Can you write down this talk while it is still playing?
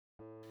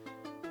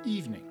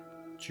Evening,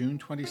 June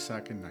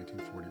 22nd,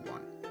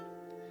 1941.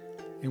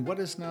 In what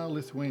is now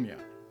Lithuania,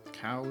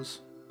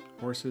 cows,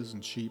 horses,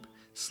 and sheep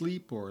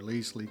sleep or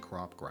lazily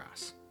crop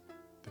grass.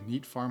 The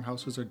neat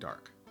farmhouses are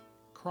dark.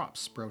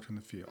 Crops sprout in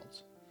the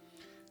fields.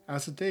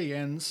 As the day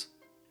ends,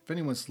 if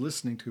anyone's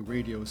listening to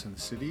radios in the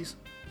cities,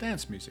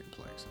 dance music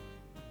plays.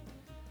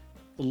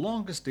 The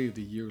longest day of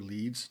the year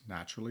leads,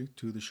 naturally,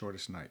 to the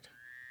shortest night.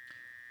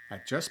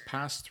 At just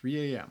past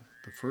 3 a.m.,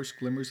 the first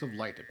glimmers of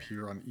light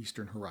appear on the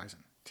eastern horizon,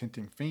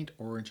 tinting faint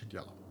orange and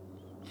yellow.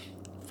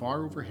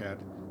 Far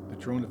overhead, the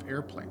drone of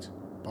airplanes,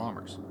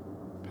 bombers,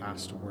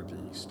 pass toward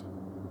the east.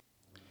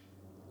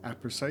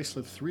 At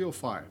precisely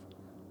 3:05,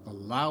 the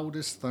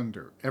loudest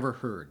thunder ever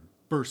heard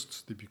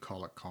bursts the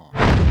bucolic calm.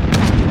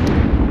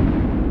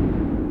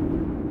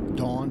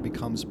 Dawn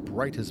becomes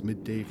bright as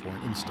midday for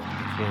an instant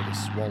before it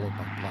is swallowed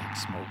by black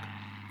smoke.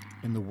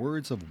 In the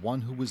words of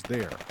one who was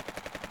there,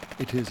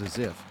 it is as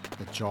if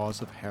the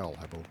jaws of hell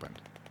have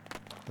opened.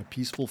 The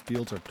peaceful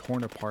fields are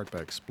torn apart by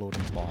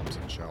exploding bombs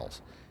and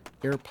shells.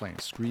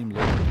 Airplanes scream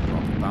low and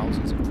drop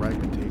thousands of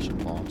fragmentation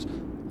bombs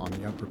on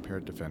the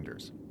unprepared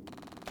defenders.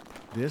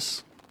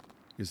 This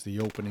is the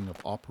opening of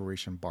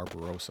Operation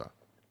Barbarossa,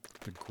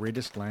 the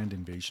greatest land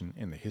invasion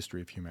in the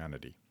history of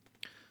humanity.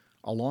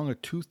 Along a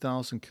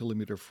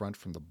 2,000-kilometer front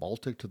from the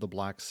Baltic to the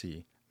Black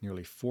Sea,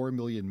 nearly 4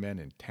 million men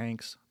in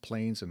tanks,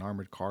 planes, and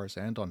armored cars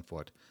and on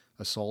foot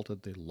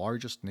assaulted the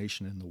largest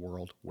nation in the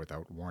world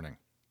without warning.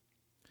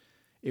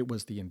 It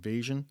was the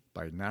invasion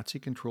by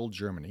Nazi-controlled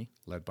Germany,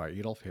 led by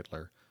Adolf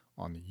Hitler,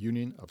 on the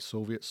Union of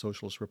Soviet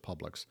Socialist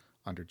Republics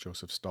under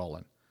Joseph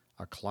Stalin,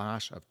 a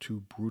clash of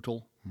two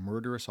brutal,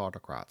 murderous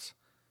autocrats,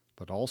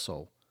 but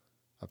also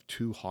of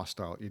two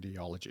hostile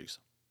ideologies.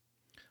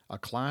 A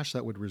clash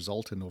that would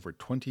result in over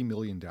 20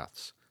 million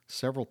deaths,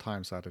 several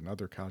times that in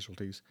other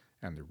casualties,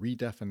 and the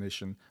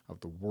redefinition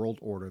of the world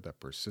order that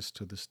persists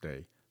to this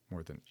day,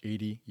 more than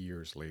 80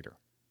 years later.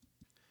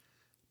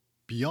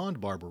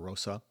 Beyond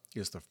Barbarossa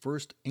is the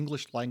first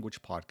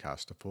English-language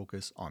podcast to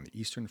focus on the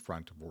Eastern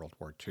Front of World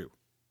War II,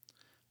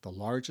 the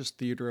largest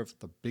theater of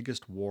the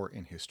biggest war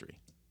in history.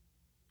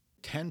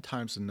 10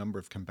 times the number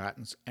of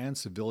combatants and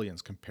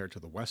civilians compared to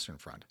the Western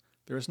Front,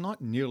 there is not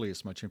nearly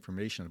as much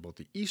information about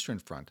the Eastern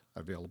Front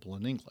available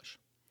in English,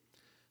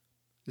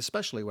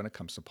 especially when it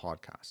comes to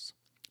podcasts.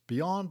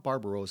 Beyond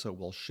Barbarossa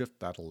will shift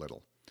that a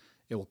little.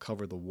 It will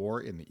cover the war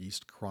in the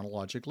East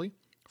chronologically,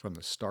 from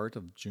the start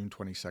of June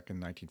 22,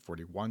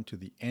 1941 to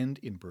the end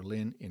in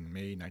Berlin in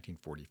May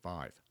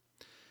 1945.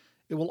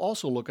 It will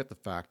also look at the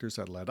factors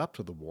that led up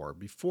to the war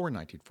before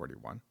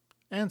 1941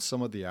 and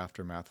some of the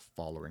aftermath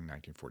following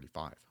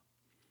 1945.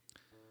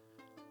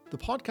 The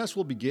podcast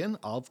will begin,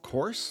 of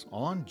course,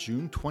 on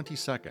June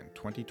 22nd,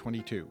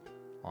 2022,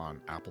 on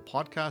Apple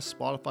Podcasts,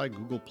 Spotify,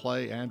 Google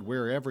Play, and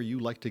wherever you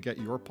like to get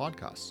your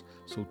podcasts.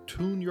 So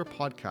tune your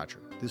podcatcher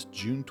this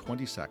June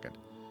 22nd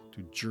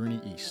to Journey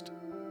East,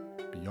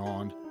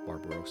 Beyond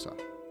Barbarossa.